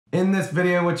In this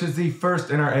video, which is the first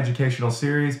in our educational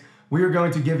series, we are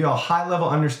going to give you a high-level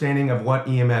understanding of what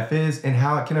EMF is and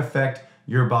how it can affect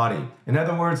your body. In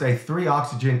other words, a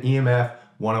 3-oxygen EMF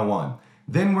 101.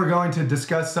 Then we're going to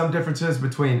discuss some differences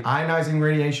between ionizing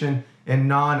radiation and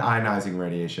non-ionizing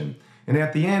radiation. And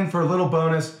at the end, for a little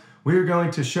bonus, we are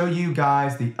going to show you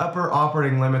guys the upper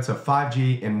operating limits of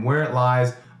 5G and where it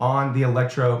lies on the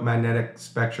electromagnetic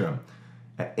spectrum.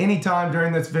 At any time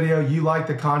during this video you like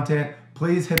the content,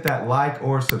 please hit that like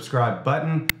or subscribe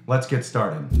button. Let's get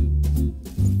started.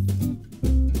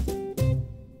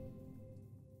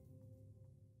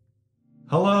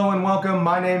 Hello and welcome.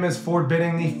 My name is Ford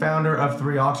Bidding, the founder of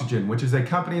 3-Oxygen, which is a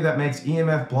company that makes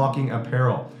EMF blocking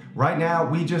apparel. Right now,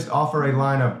 we just offer a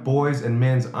line of boys and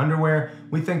men's underwear.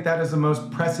 We think that is the most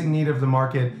pressing need of the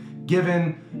market,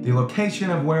 given the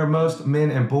location of where most men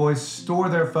and boys store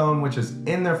their phone, which is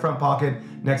in their front pocket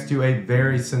next to a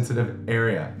very sensitive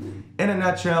area. In a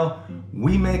nutshell,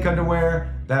 we make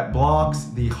underwear that blocks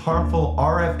the harmful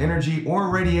RF energy or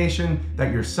radiation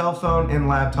that your cell phone and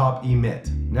laptop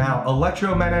emit. Now,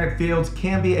 electromagnetic fields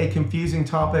can be a confusing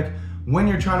topic when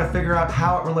you're trying to figure out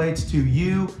how it relates to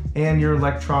you and your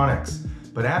electronics.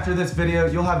 But after this video,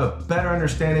 you'll have a better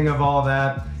understanding of all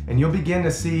that, and you'll begin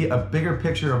to see a bigger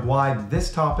picture of why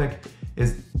this topic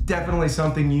is definitely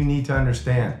something you need to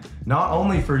understand, not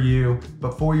only for you,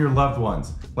 but for your loved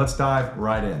ones. Let's dive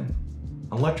right in.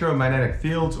 Electromagnetic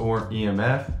fields, or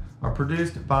EMF, are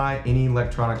produced by any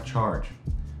electronic charge.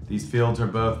 These fields are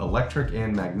both electric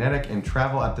and magnetic and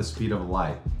travel at the speed of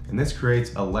light, and this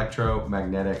creates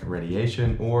electromagnetic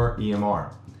radiation, or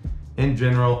EMR. In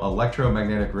general,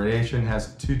 electromagnetic radiation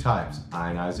has two types,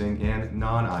 ionizing and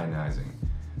non-ionizing.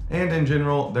 And in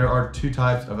general, there are two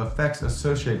types of effects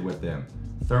associated with them,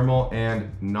 thermal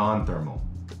and non-thermal.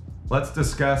 Let's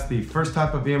discuss the first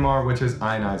type of EMR, which is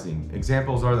ionizing.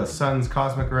 Examples are the sun's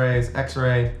cosmic rays,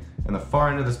 X-ray, and the far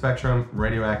end of the spectrum,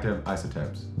 radioactive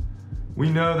isotopes. We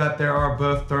know that there are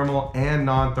both thermal and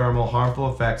non-thermal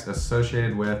harmful effects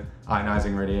associated with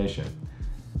ionizing radiation.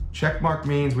 Checkmark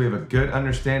means we have a good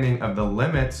understanding of the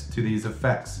limits to these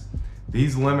effects.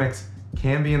 These limits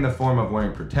can be in the form of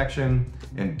wearing protection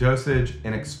and dosage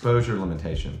and exposure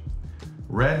limitation.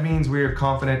 Red means we are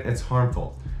confident it's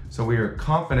harmful. So we are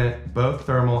confident both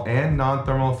thermal and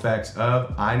non-thermal effects of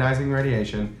ionizing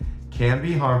radiation can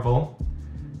be harmful,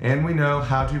 and we know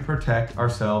how to protect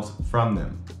ourselves from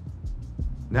them.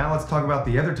 Now let's talk about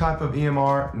the other type of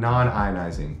EMR,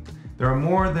 non-ionizing. There are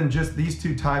more than just these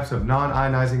two types of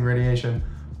non-ionizing radiation,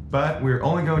 but we're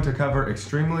only going to cover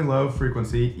extremely low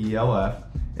frequency, ELF,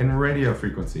 and radio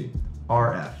frequency,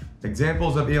 RF.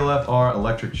 Examples of ELF are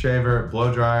electric shaver,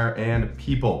 blow dryer, and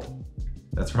people.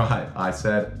 That's right, I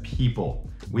said people.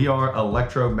 We are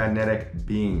electromagnetic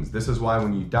beings. This is why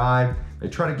when you die, they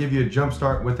try to give you a jump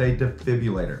start with a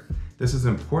defibrillator. This is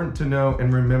important to know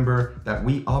and remember that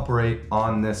we operate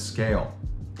on this scale.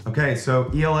 Okay,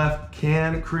 so ELF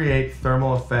can create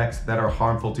thermal effects that are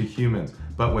harmful to humans,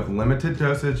 but with limited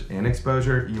dosage and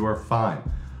exposure, you are fine.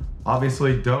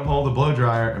 Obviously, don't hold the blow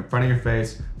dryer in front of your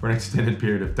face for an extended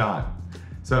period of time.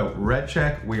 So, red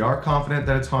check, we are confident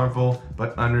that it's harmful,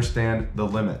 but understand the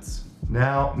limits.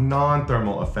 Now,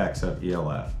 non-thermal effects of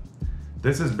ELF.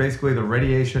 This is basically the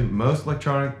radiation most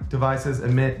electronic devices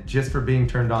emit just for being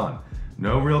turned on.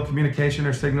 No real communication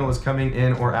or signal is coming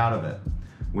in or out of it.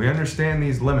 We understand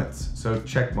these limits, so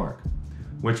check mark.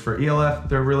 Which for ELF,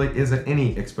 there really isn't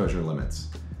any exposure limits.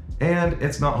 And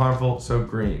it's not harmful, so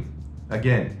green.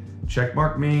 Again, check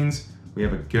mark means we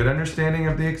have a good understanding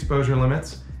of the exposure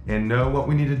limits and know what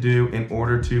we need to do in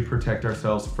order to protect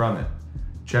ourselves from it.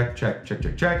 Check, check, check,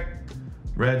 check, check.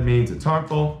 Red means it's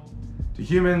harmful to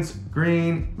humans,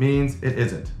 green means it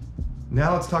isn't.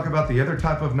 Now let's talk about the other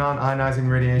type of non-ionizing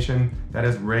radiation, that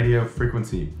is radio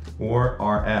frequency, or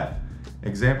RF.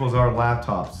 Examples are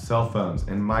laptops, cell phones,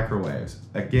 and microwaves.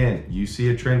 Again, you see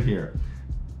a trend here.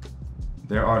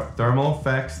 There are thermal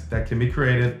effects that can be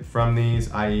created from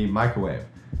these, i.e. microwave.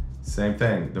 Same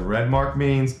thing, the red mark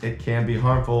means it can be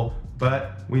harmful,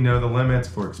 but we know the limits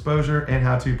for exposure and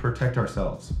how to protect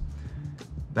ourselves.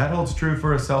 That holds true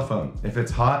for a cell phone. If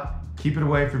it's hot, keep it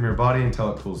away from your body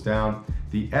until it cools down.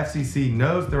 The FCC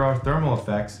knows there are thermal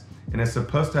effects and is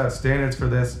supposed to have standards for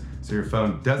this so your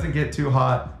phone doesn't get too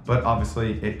hot, but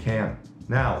obviously it can.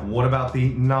 Now, what about the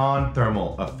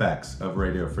non-thermal effects of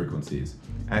radio frequencies?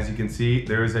 As you can see,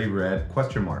 there is a red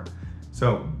question mark.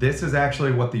 So this is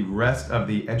actually what the rest of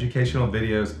the educational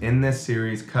videos in this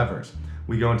series covers.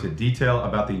 We go into detail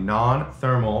about the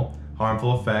non-thermal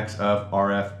harmful effects of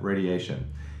RF radiation.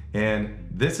 And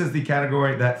this is the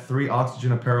category that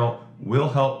 3-Oxygen Apparel will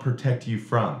help protect you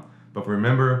from. But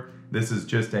remember, This is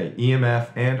just a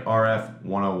EMF and RF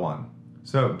 101.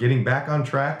 So getting back on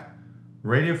track,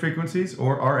 radio frequencies,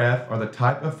 or RF, are the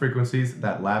type of frequencies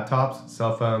that laptops,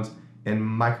 cell phones, and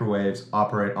microwaves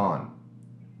operate on.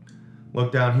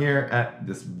 Look down here at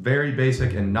this very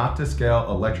basic and not to scale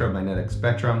electromagnetic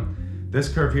spectrum.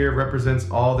 This curve here represents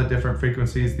all the different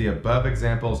frequencies the above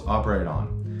examples operate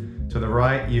on. To the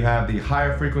right, you have the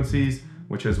higher frequencies,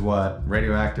 which is what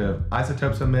radioactive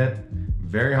isotopes emit,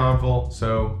 very harmful,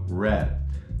 so red.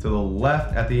 To the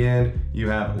left at the end, you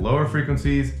have lower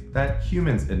frequencies that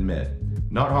humans emit,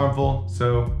 not harmful,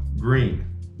 so green.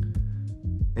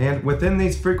 And within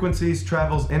these frequencies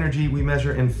travels energy we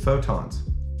measure in photons.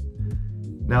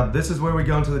 Now this is where we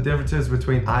go into the differences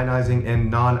between ionizing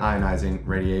and non-ionizing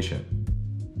radiation.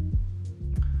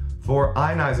 For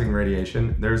ionizing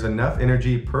radiation, there's enough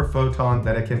energy per photon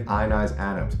that it can ionize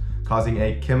atoms, causing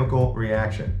a chemical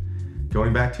reaction.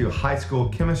 Going back to high school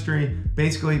chemistry,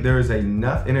 basically there is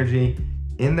enough energy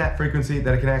in that frequency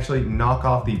that it can actually knock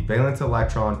off the valence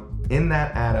electron in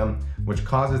that atom, which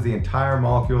causes the entire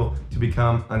molecule to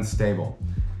become unstable.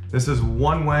 This is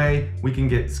one way we can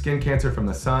get skin cancer from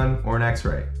the sun or an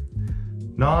X-ray.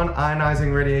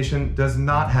 Non-ionizing radiation does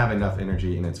not have enough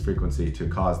energy in its frequency to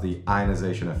cause the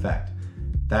ionization effect.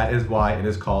 That is why it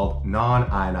is called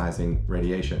non-ionizing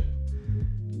radiation.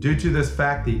 Due to this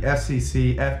fact, the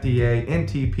FCC, FDA,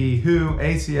 NTP, WHO,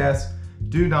 ACS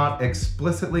do not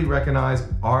explicitly recognize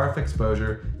RF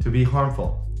exposure to be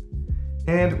harmful.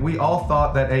 And we all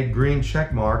thought that a green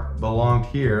check mark belonged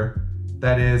here,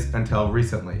 that is, until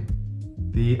recently.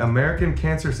 The American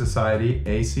Cancer Society,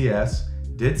 ACS,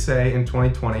 did say in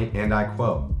 2020, and I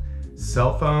quote,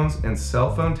 "Cell phones and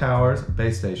cell phone towers,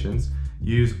 base stations,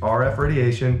 use RF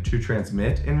radiation to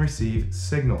transmit and receive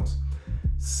signals.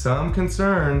 Some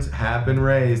concerns have been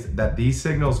raised that these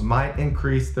signals might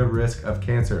increase the risk of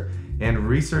cancer, and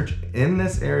research in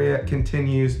this area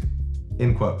continues,"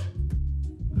 end quote.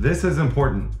 This is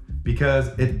important because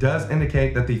it does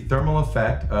indicate that the thermal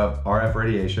effect of RF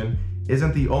radiation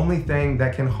isn't the only thing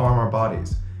that can harm our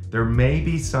bodies. There may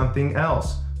be something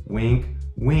else. Wink,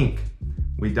 wink.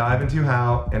 We dive into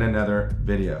how in another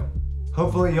video.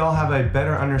 Hopefully y'all have a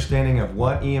better understanding of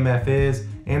what EMF is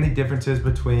and the differences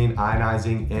between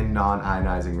ionizing and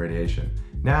non-ionizing radiation.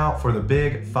 Now for the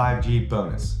big 5G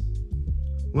bonus.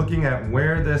 Looking at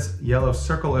where this yellow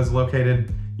circle is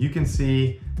located, you can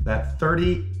see that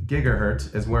 30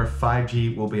 gigahertz is where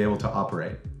 5G will be able to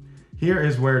operate. Here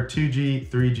is where 2G,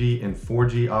 3G, and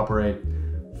 4G operate.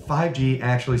 5G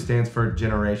actually stands for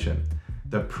generation.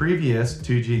 The previous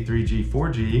 2G, 3G,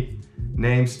 4G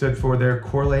names stood for their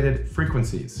correlated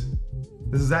frequencies.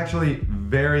 This is actually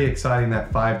very exciting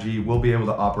that 5G will be able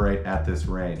to operate at this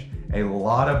range. A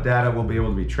lot of data will be able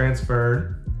to be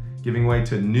transferred, giving way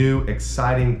to new,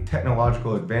 exciting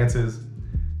technological advances.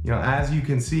 As you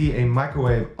can see, a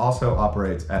microwave also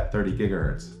operates at 30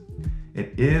 gigahertz.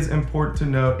 It is important to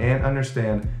note and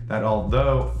understand that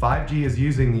although 5G is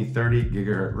using the 30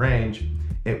 gigahertz range,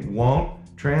 it won't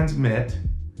transmit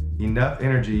enough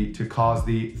energy to cause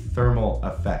the thermal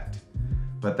effect.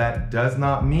 But that does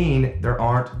not mean there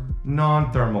aren't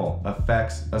non-thermal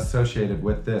effects associated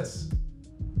with this.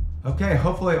 Okay,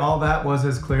 hopefully all that was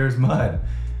as clear as mud.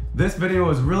 This video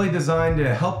was really designed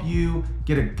to help you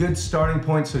get a good starting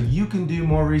point so you can do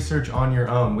more research on your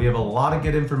own. We have a lot of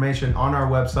good information on our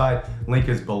website, link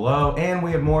is below, and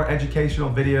we have more educational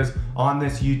videos on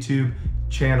this YouTube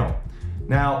channel.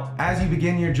 Now, as you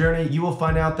begin your journey, you will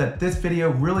find out that this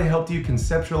video really helped you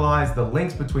conceptualize the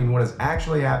links between what is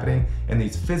actually happening in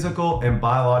these physical and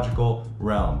biological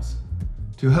realms.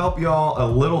 To help y'all a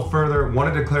little further,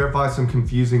 wanted to clarify some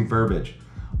confusing verbiage.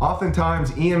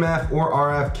 Oftentimes, EMF or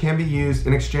RF can be used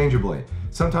interchangeably.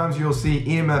 Sometimes you'll see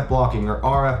EMF blocking or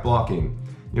RF blocking.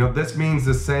 This means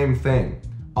the same thing.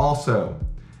 Also,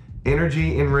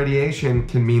 energy and radiation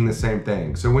can mean the same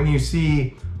thing. So when you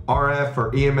see RF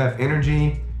or EMF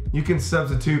energy, you can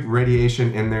substitute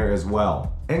radiation in there as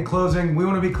well. In closing, we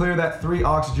want to be clear that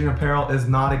 3-Oxygen Apparel is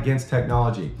not against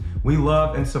technology. We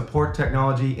love and support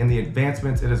technology and the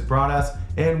advancements it has brought us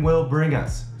and will bring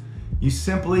us. You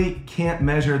simply can't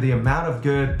measure the amount of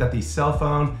good that the cell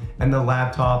phone and the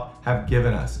laptop have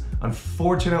given us.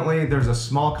 Unfortunately, there's a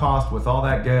small cost with all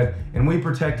that good, and we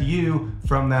protect you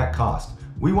from that cost.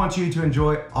 We want you to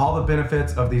enjoy all the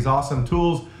benefits of these awesome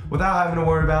tools without having to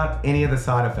worry about any of the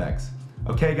side effects.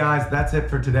 Okay guys, that's it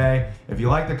for today. If you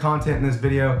like the content in this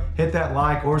video, hit that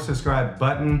like or subscribe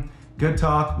button. Good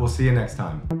talk, we'll see you next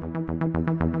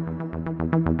time.